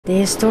The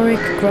historic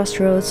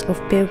crossroads of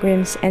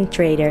pilgrims and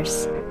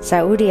traders.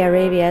 Saudi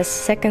Arabia's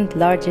second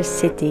largest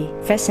city,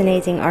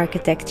 fascinating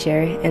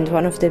architecture and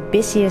one of the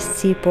busiest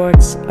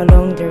seaports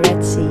along the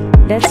Red Sea.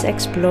 Let's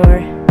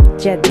explore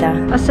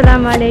Jeddah.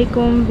 Assalamu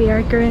alaikum, we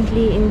are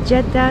currently in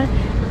Jeddah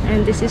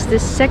and this is the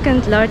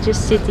second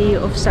largest city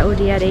of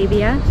Saudi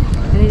Arabia.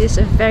 And it is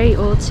a very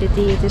old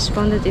city. It is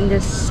founded in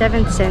the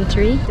 7th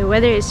century. The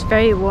weather is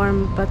very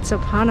warm, but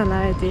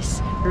subhanallah, it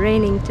is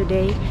raining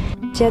today.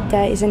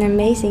 Jeddah is an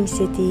amazing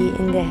city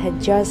in the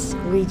Hejaz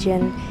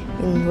region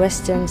in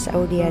western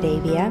Saudi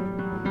Arabia.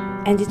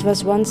 And it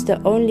was once the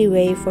only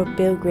way for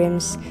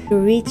pilgrims to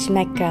reach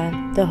Mecca,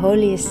 the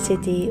holiest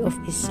city of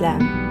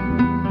Islam.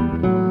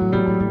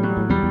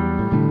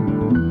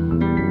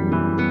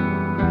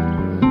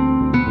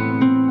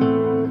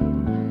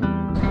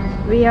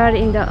 We are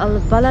in the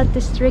Al-Balad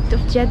district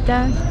of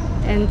Jeddah,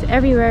 and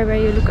everywhere where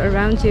you look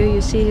around you,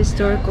 you see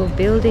historical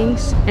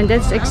buildings, and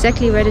that's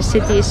exactly where the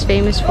city is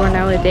famous for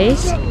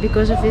nowadays,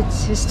 because of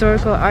its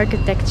historical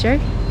architecture.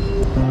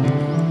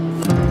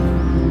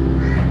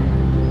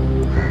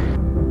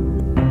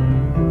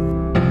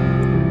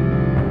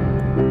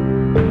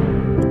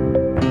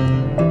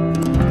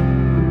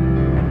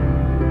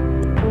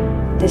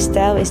 The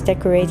style is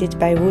decorated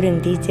by wooden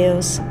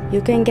details.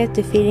 You can get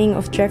the feeling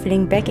of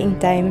traveling back in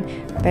time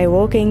by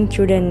walking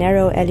through the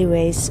narrow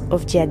alleyways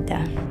of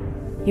Jeddah.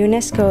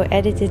 UNESCO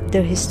added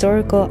the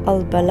historical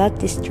Al-Balad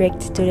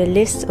district to the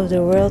list of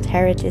the World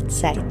Heritage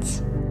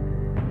Sites.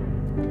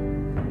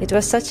 It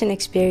was such an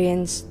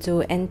experience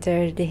to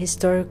enter the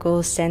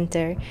historical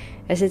center,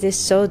 as it is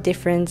so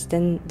different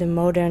than the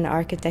modern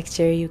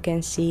architecture you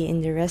can see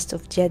in the rest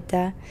of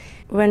Jeddah.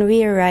 When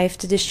we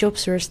arrived, the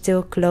shops were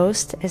still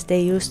closed, as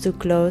they used to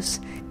close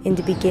in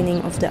the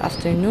beginning of the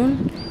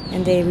afternoon,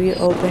 and they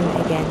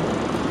reopened again.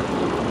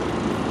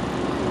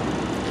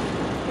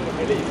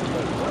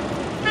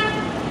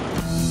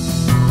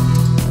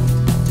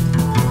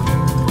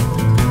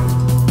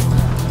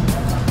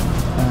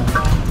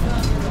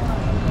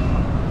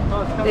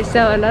 They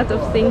sell a lot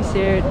of things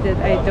here that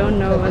I don't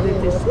know what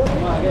it is.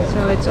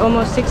 So it's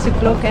almost 6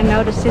 o'clock and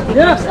now the city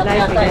comes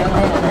alive again.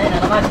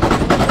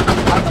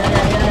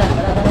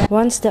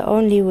 Once the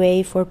only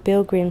way for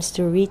pilgrims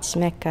to reach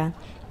Mecca,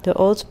 the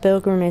old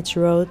pilgrimage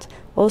road,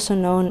 also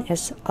known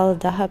as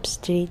Al-Dahab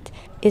Street,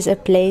 is a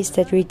place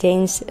that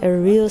retains a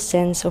real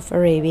sense of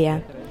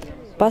Arabia.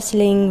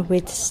 Bustling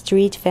with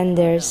street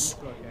vendors,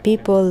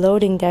 people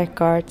loading their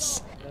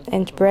carts,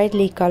 and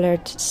brightly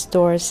colored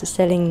stores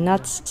selling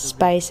nuts,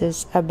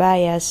 spices,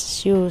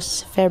 abayas,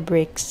 shoes,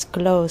 fabrics,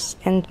 clothes,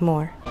 and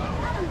more.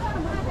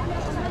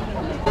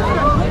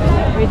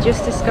 We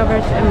just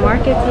discovered a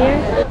market here.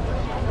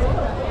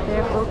 They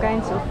have all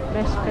kinds of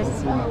fresh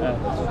veggies.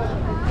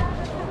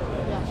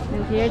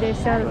 And here they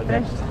sell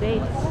fresh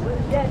dates.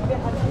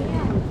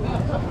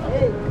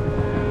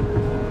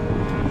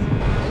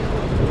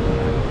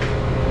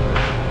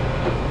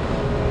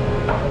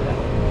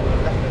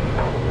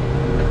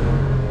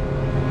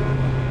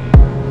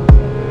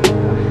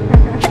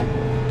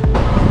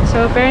 So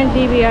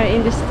apparently we are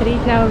in the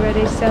street now where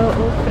they sell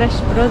all fresh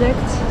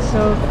products,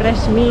 so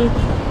fresh meat,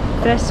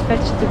 fresh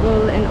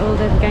vegetable and all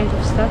that kind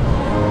of stuff.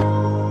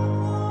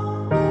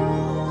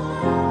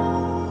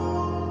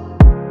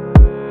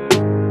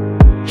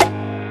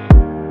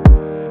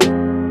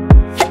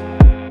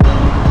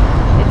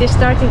 It is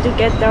starting to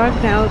get dark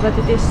now, but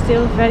it is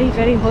still very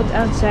hot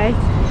outside.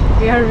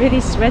 We are really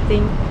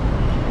sweating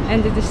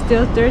and it is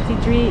still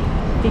 33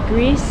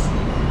 degrees.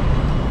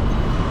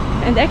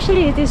 And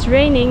actually it is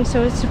raining,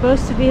 so it's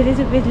supposed to be a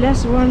little bit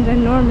less warm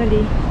than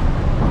normally.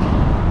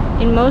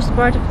 In most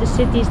part of the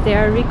cities they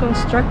are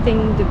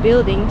reconstructing the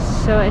buildings,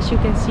 so as you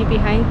can see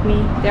behind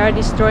me, they are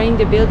destroying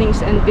the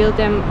buildings and build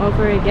them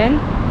over again.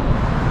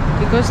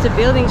 Because the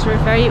buildings were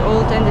very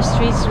old and the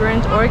streets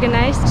weren't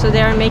organized, so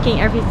they are making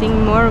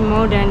everything more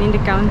modern in the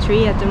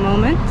country at the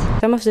moment.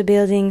 Some of the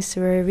buildings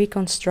were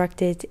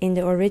reconstructed in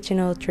the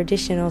original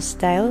traditional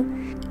style,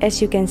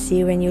 as you can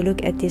see when you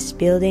look at this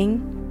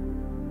building.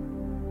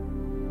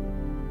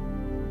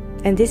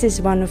 And this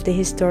is one of the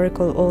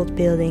historical old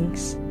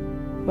buildings,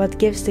 what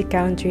gives the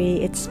country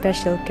its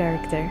special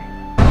character.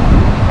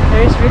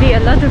 There is really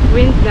a lot of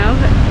wind now,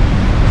 but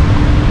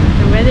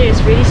the weather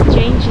is really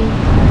changing.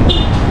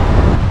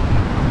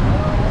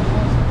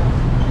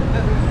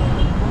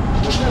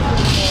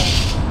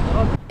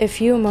 A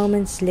few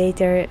moments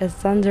later, a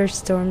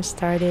thunderstorm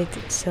started,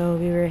 so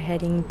we were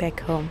heading back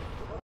home.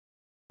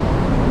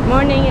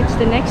 Morning, it's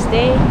the next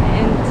day,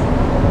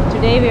 and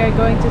today we are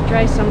going to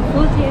try some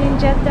food here in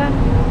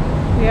Jeddah.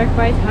 We are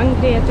quite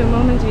hungry at the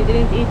moment, we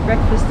didn't eat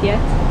breakfast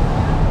yet.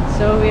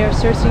 So we are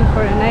searching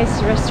for a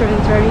nice restaurant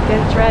where we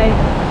can try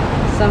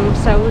some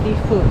Saudi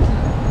food.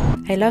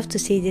 I love to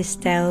see this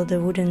style, the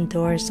wooden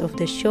doors of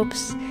the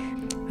shops.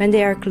 When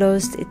they are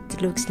closed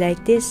it looks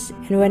like this,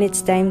 and when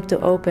it's time to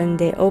open,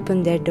 they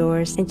open their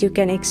doors and you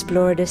can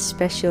explore the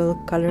special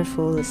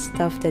colorful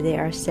stuff that they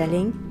are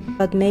selling.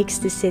 What makes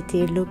the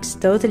city looks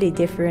totally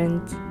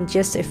different in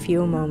just a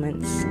few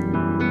moments.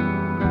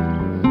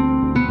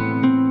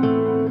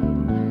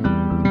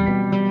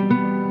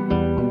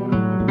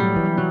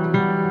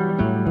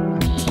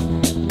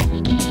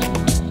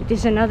 It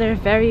is another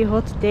very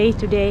hot day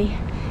today,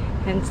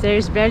 and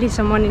there's barely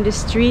someone in the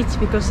street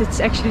because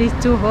it's actually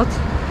too hot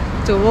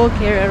to walk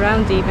here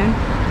around even.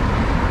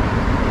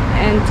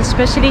 And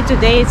especially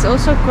today it's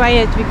also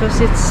quiet because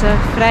it's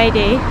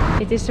Friday.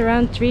 It is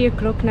around 3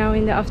 o'clock now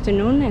in the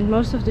afternoon, and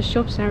most of the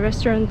shops and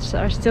restaurants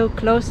are still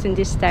closed in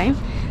this time.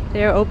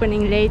 They are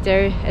opening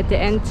later at the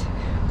end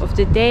of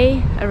the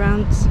day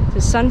around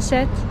the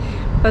sunset.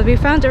 But we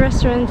found a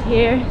restaurant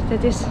here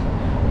that is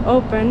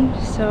open,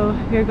 so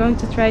we're going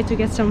to try to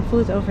get some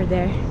food over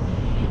there.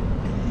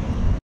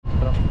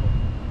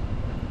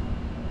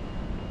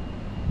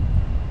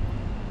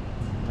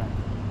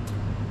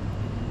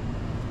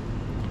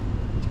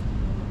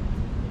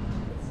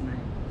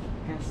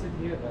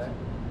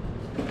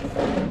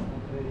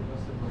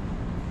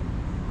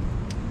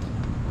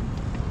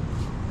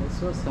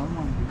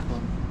 Someone before.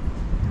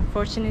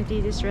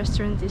 Unfortunately, this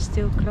restaurant is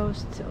still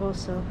closed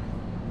also.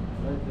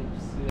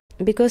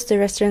 Because the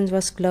restaurant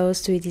was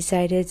closed, we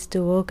decided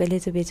to walk a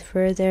little bit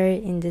further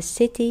in the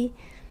city,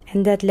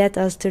 and that led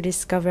us to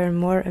discover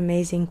more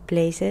amazing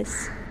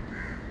places.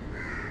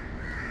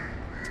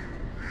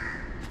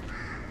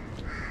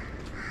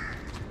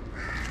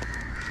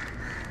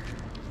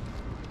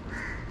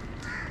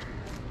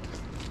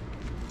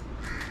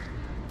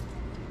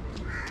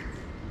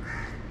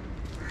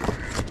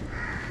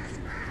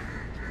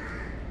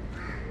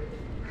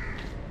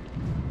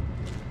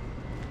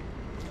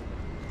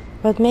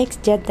 What makes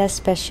Jeddah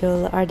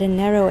special are the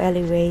narrow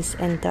alleyways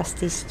and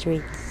dusty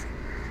streets.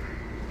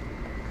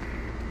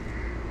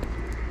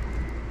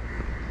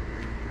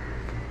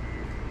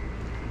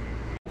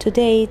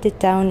 Today, the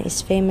town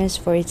is famous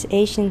for its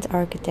ancient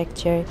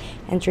architecture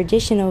and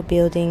traditional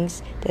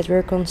buildings that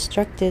were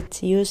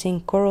constructed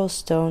using coral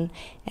stone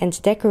and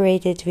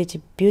decorated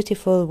with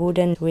beautiful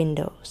wooden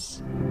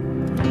windows.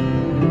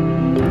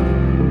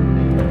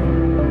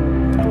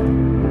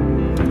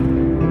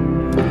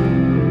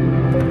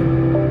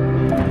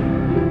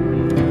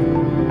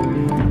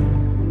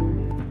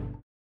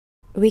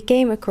 We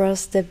came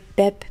across the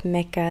Bab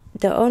Mecca,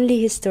 the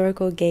only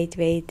historical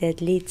gateway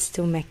that leads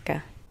to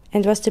Mecca,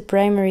 and was the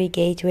primary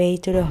gateway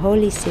to the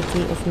holy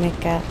city of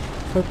Mecca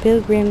for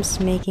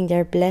pilgrims making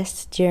their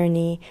blessed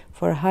journey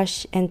for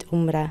Hajj and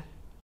Umrah.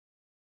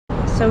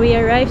 So we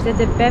arrived at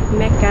the Bab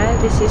Mecca.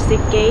 This is the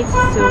gate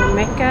to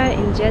Mecca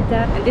in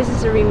Jeddah, and this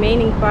is a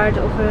remaining part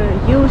of a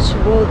huge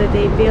wall that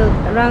they built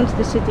around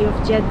the city of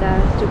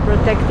Jeddah to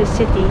protect the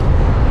city.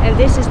 And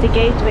this is the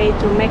gateway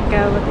to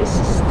Mecca, what is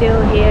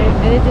still here,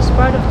 and it is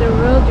part of the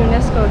World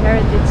UNESCO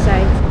Heritage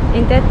Site.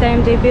 In that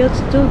time they built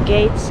two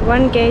gates,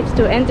 one gate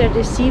to enter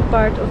the sea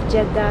part of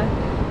Jeddah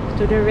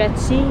to the Red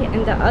Sea,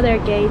 and the other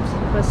gate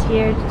was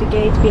here, the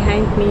gate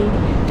behind me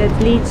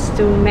that leads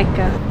to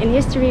Mecca. In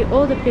history,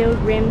 all the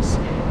pilgrims,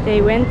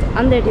 they went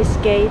under this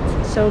gate,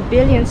 so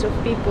billions of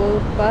people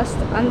passed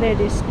under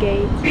this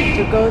gate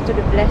to go to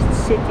the blessed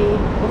city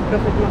of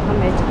Prophet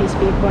Muhammad, peace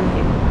be upon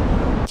him.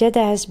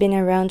 Jeddah has been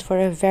around for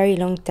a very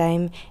long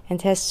time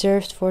and has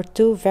served for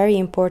two very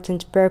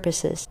important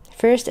purposes.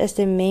 First, as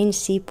the main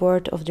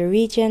seaport of the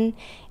region,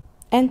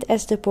 and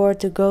as the port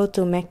to go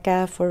to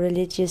Mecca for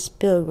religious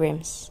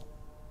pilgrims.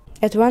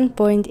 At one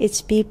point,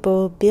 its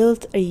people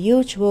built a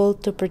huge wall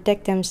to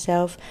protect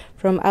themselves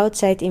from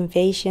outside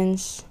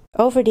invasions.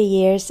 Over the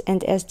years,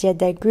 and as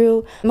Jeddah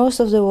grew, most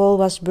of the wall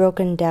was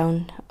broken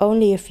down.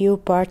 Only a few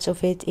parts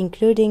of it,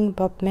 including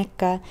Bab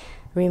Mecca,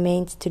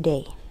 remained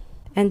today.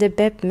 And the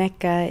Bab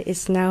Mecca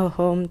is now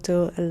home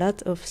to a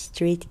lot of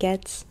street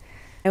cats.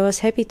 I was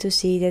happy to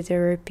see that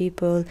there were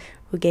people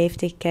who gave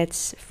the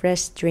cats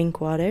fresh drink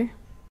water.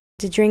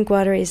 The drink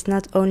water is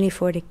not only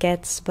for the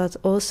cats, but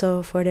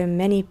also for the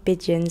many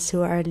pigeons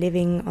who are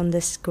living on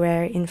the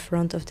square in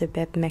front of the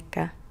Bab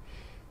Mecca.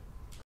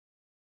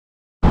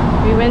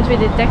 We went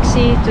with a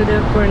taxi to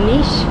the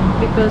Corniche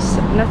because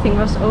nothing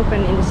was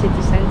open in the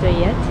city center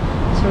yet.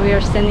 So we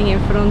are standing in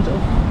front of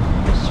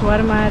a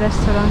shawarma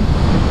restaurant.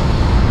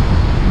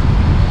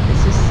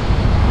 This is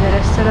the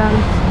restaurant.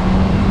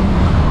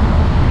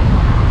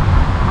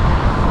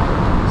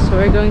 So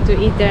we're going to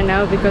eat there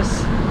now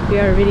because we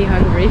are really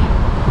hungry.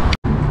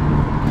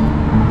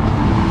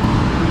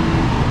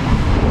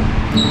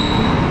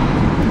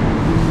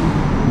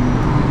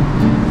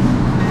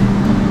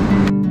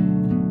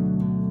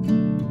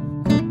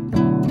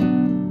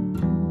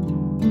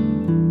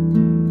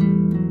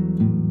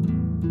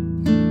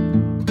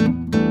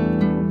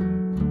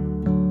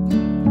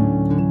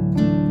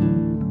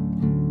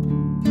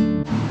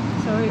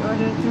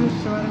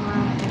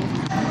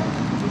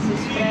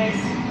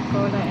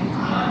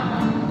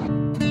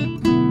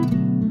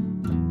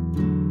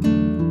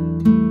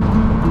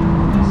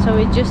 So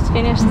we just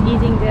finished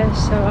eating the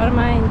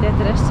shawarma in that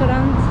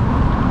restaurant,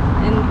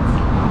 and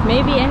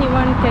maybe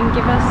anyone can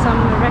give us some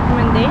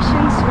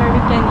recommendations where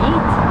we can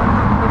eat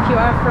if you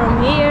are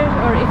from here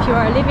or if you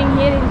are living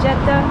here in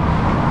Jeddah,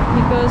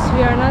 because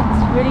we are not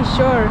really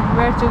sure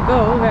where to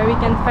go, where we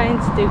can find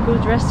the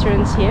good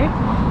restaurants here.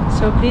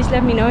 So please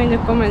let me know in the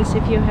comments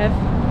if you have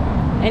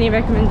any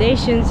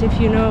recommendations, if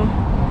you know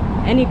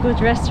any good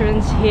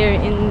restaurants here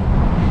in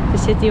the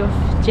city of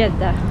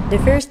Jeddah. The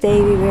first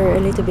day we were a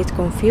little bit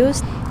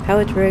confused how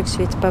it works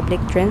with public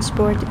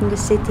transport in the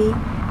city.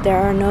 There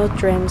are no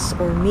trams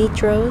or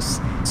metros,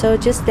 so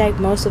just like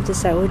most of the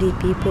Saudi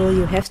people,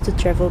 you have to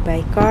travel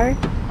by car.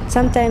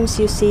 Sometimes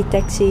you see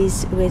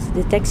taxis with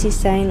the taxi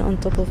sign on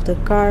top of the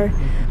car,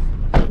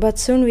 but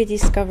soon we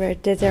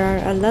discovered that there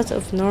are a lot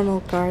of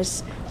normal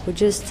cars who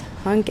just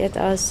honk at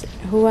us,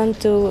 who want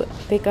to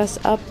pick us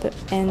up,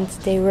 and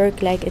they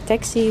work like a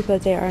taxi,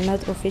 but they are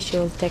not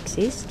official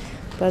taxis.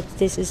 But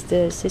this is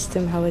the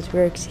system how it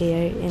works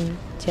here in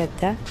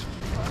Jeddah.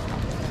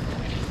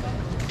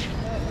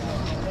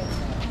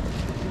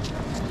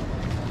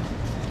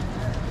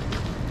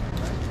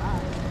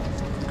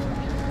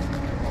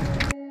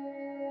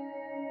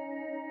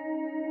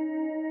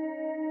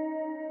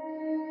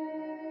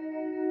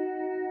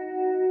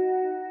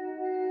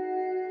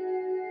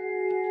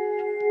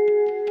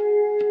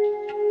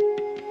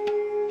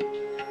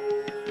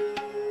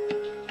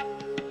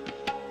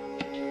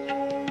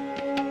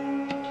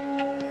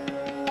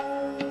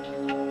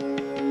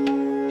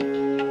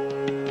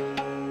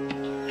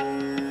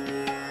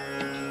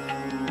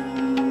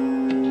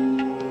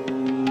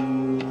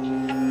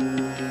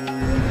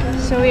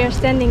 So we are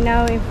standing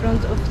now in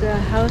front of the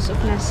house of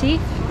Nasif,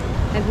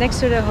 and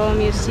next to the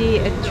home you see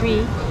a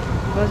tree,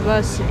 what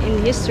was in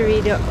history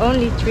the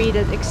only tree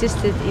that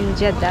existed in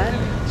Jeddah.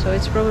 So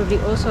it's probably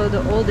also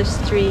the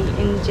oldest tree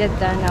in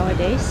Jeddah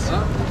nowadays.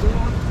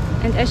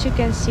 And as you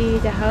can see,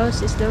 the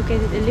house is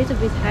located a little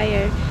bit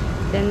higher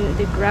than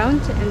the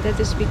ground, and that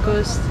is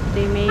because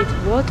they made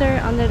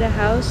water under the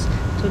house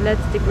to let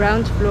the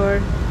ground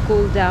floor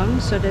cool down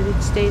so that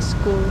it stays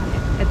cool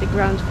at the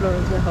ground floor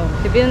of the home.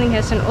 The building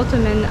has an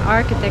Ottoman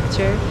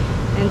architecture,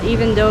 and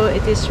even though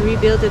it is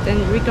rebuilt and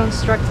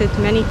reconstructed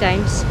many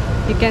times,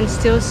 you can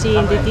still see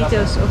in the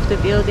details of the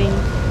building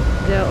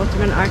the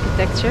Ottoman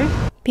architecture.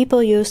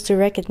 People used to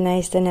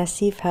recognize the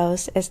Nasif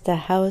house as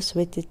the house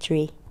with the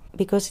tree,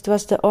 because it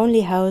was the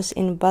only house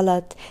in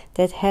Balad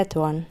that had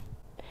one.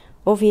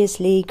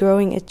 Obviously,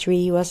 growing a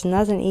tree was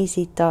not an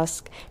easy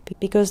task,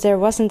 because there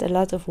wasn't a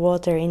lot of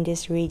water in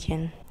this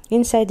region.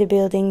 Inside the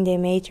building they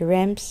made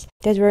ramps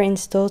that were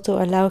installed to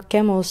allow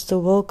camels to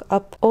walk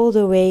up all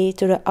the way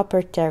to the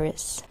upper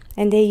terrace.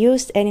 And they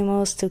used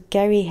animals to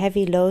carry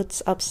heavy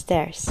loads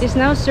upstairs. It is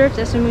now served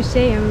as a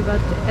museum, but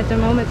at the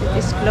moment it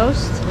is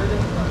closed.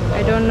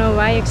 I don't know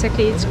why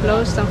exactly it's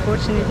closed,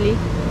 unfortunately.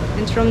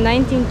 And from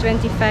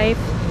 1925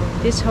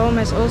 this home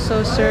has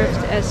also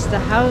served as the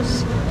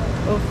house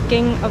of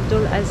King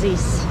Abdul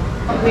Aziz.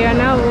 We are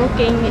now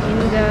walking in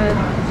the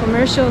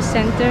commercial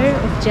center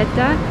of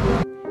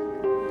Jeddah.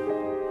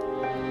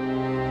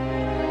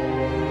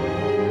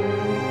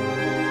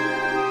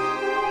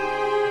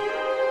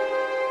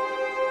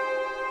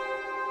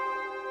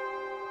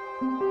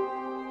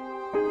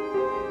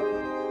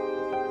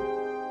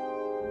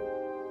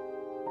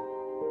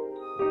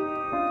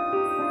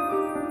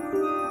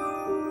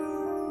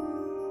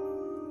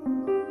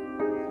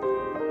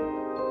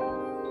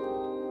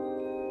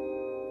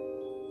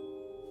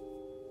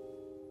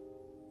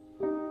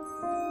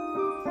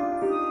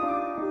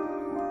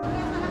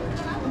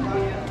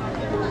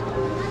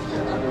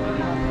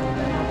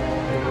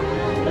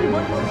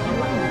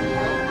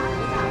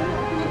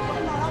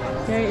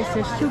 There is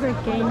a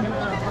sugarcane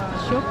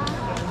shop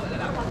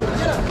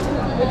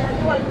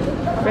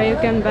where you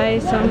can buy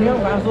some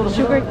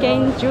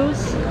sugarcane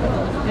juice,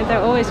 and I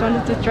always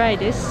wanted to try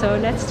this, so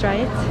let's try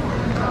it.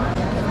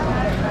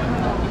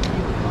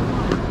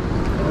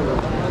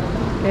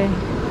 Okay.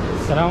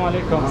 Assalamu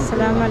alaikum.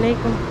 Assalamu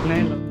alaikum.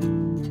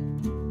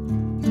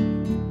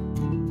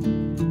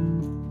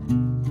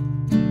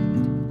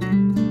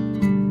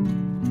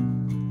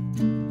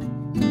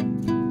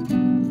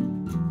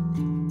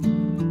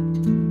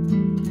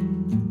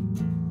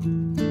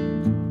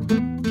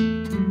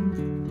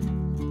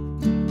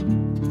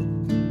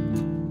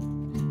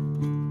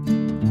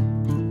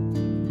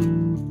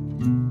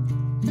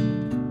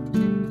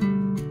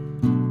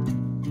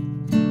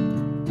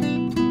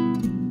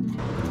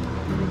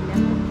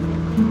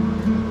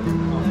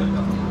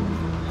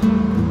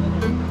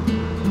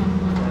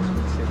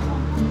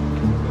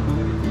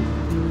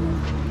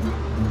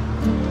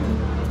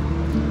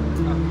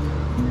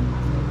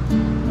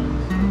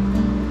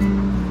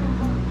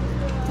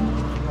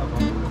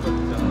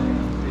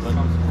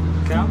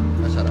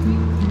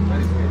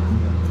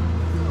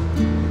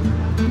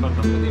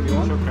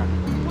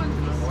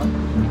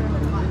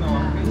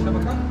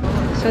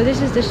 So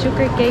this is the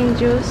sugarcane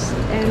juice,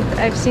 and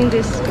I've seen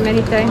this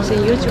many times in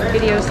YouTube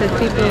videos that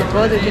people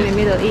bought it in the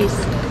Middle East.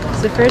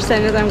 It's the first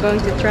time that I'm going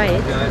to try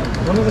it.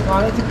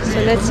 So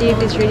let's see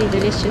if it's really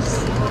delicious.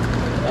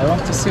 I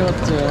want to see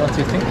what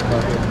you think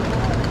about it.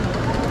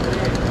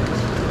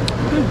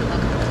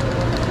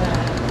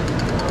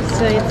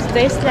 So it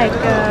tastes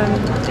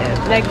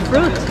like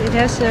fruit. It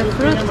has a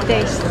fruit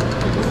taste.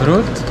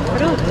 Fruit?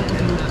 Fruit.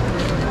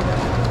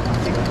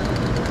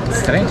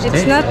 Strange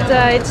it's taste.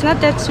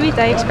 not that sweet.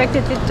 I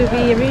expected it to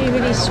be really,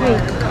 really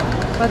sweet.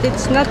 but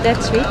it's not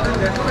that sweet.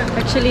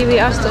 Actually, we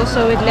asked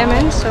also with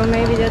lemon, so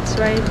maybe that's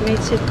why it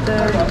makes it a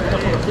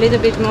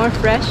little bit more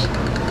fresh.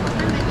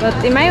 But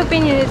in my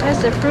opinion, it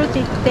has a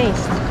fruity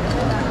taste.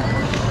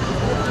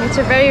 It's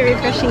a very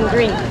refreshing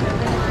drink.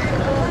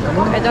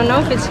 I don't know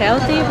if it's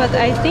healthy, but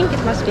I think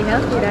it must be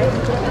healthy, right?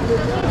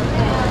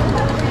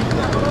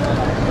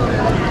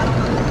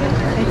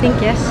 I think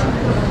yes.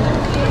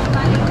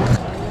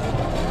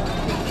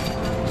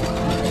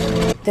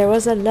 There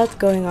was a lot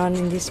going on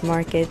in this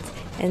market,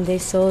 and they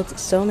sold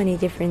so many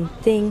different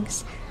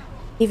things,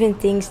 even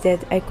things that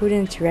I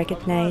couldn't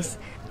recognize.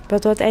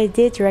 But what I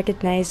did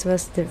recognize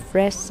was the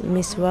fresh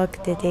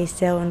miswak that they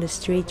sell on the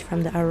street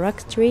from the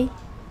arak tree.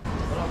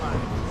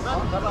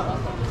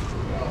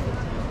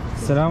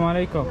 Assalamu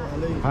alaikum.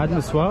 Had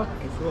miswak?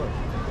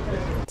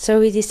 So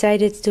we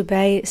decided to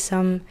buy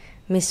some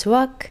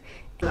miswak.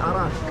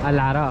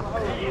 Al-arak.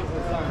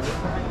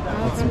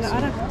 From the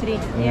arak tree.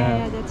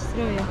 Yeah, that's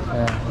true.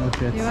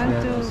 Okay. You want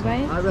to buy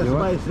it? هذا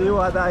سبايسي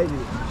وهذا عادي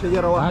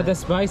شجرة واحدة. هذا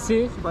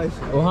spicy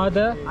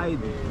وهذا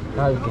عادي.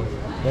 Okay.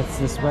 That's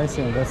the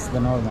spicy and that's the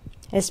normal.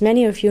 As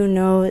many of you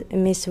know,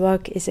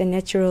 miswak is a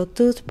natural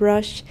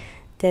toothbrush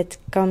that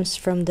comes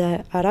from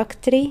the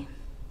arak tree.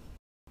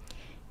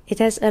 It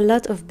has a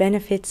lot of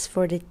benefits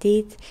for the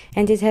teeth,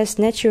 and it has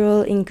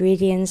natural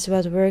ingredients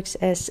what works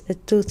as a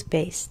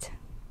toothpaste.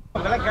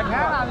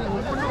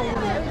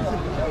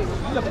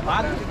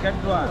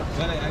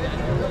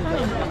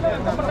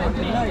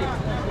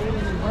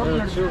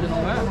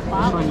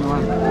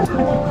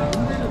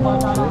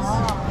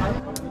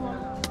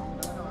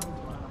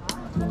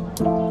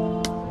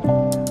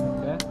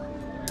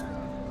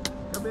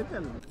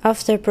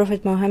 After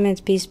Prophet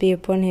Muhammad, peace be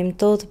upon him,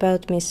 told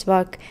about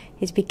miswak,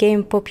 it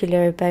became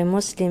popular by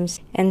Muslims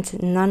and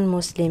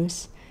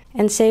non-Muslims,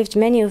 and saved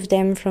many of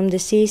them from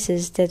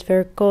diseases that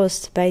were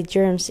caused by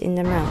germs in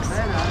the mouth.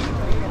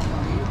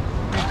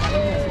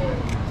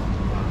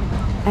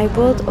 I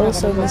bought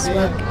also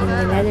miswak in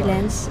the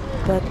Netherlands,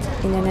 but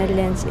in the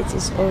Netherlands it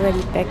is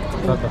already packed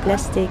in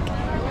plastic,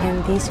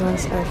 and these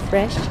ones are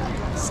fresh,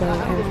 so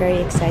I'm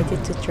very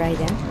excited to try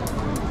them.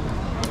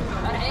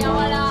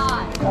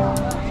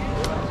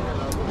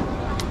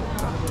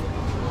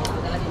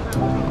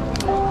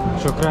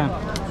 شكرا.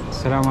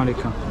 السلام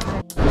عليكم.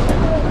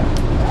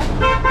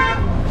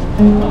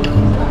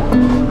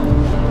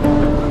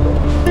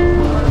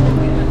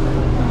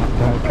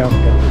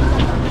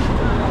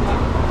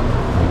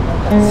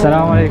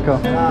 السلام عليكم.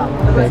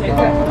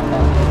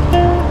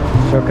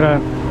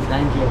 شكرا.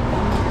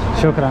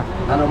 شكرا.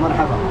 هلا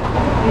مرحبا.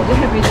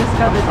 We just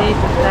got the date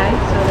of Thai,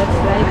 so let's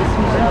try this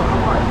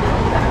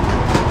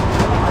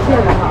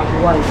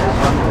one.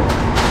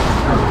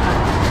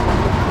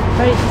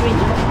 Very sweet,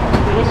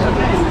 delicious,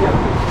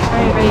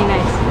 very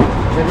nice.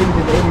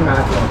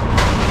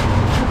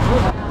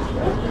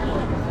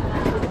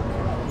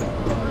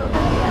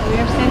 We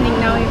are standing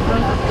now in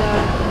front of the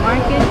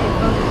market, in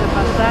front of the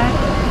bazaar,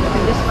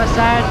 and this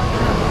bazaar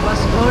was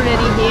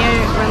already here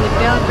when the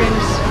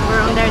pilgrims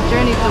were on their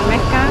journey to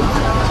Mecca.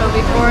 So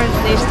before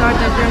they start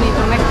their journey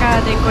to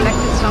Mecca, they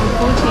collected some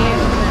food here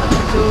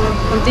to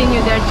continue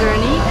their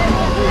journey,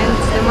 and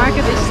the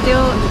market is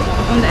still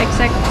on the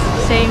exact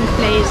same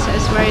place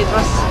as where it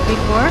was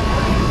before.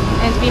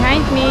 And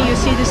behind me you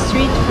see the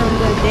street from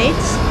the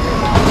dates.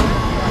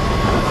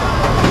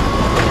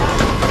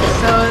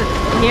 So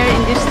here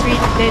in this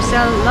street they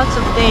sell lots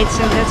of dates,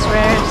 and that's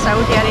where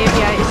Saudi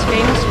Arabia is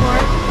famous for.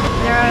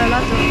 There are a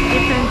lot of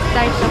different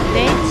types of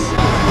dates,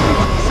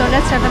 so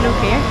let's have a look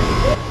here.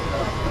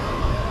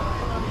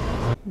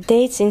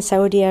 Dates in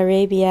Saudi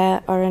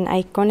Arabia are an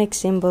iconic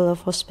symbol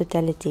of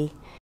hospitality.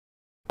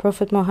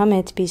 Prophet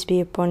Muhammad, peace be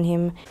upon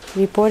him,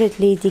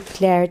 reportedly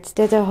declared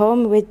that a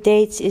home with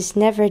dates is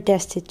never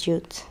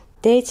destitute.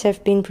 Dates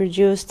have been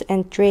produced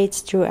and traded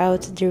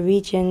throughout the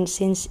region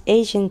since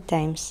ancient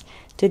times.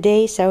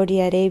 Today,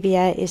 Saudi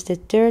Arabia is the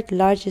third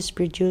largest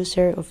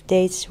producer of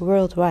dates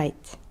worldwide.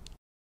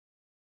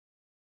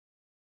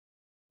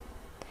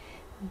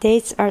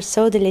 Dates are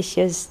so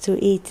delicious to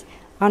eat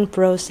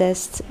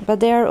unprocessed, but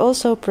they are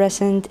also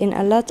present in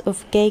a lot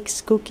of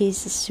cakes, cookies,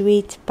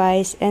 sweet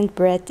pies and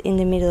bread in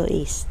the Middle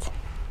East.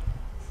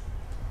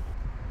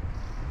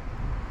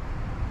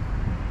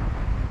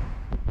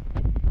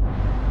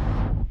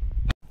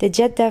 The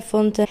Jeddah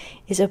fountain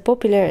is a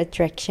popular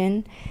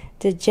attraction.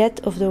 The jet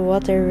of the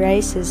water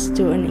rises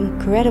to an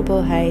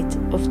incredible height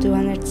of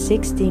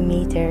 260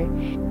 meters.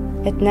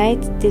 At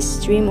night, this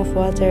stream of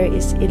water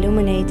is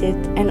illuminated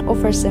and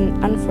offers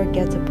an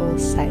unforgettable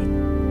sight.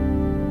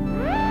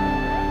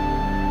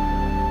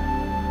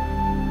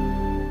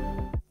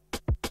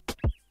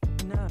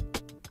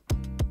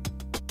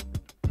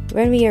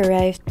 When we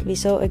arrived, we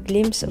saw a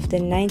glimpse of the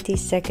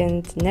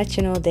 92nd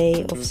National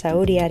Day of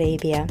Saudi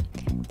Arabia.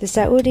 The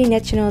Saudi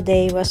National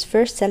Day was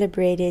first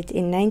celebrated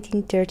in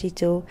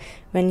 1932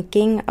 when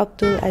King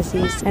Abdul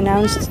Aziz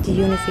announced the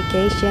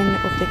unification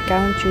of the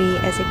country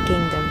as a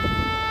kingdom.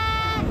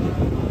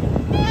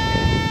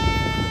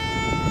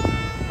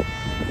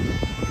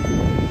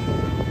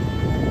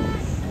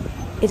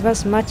 It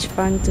was much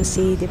fun to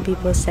see the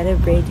people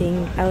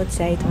celebrating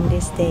outside on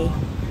this day.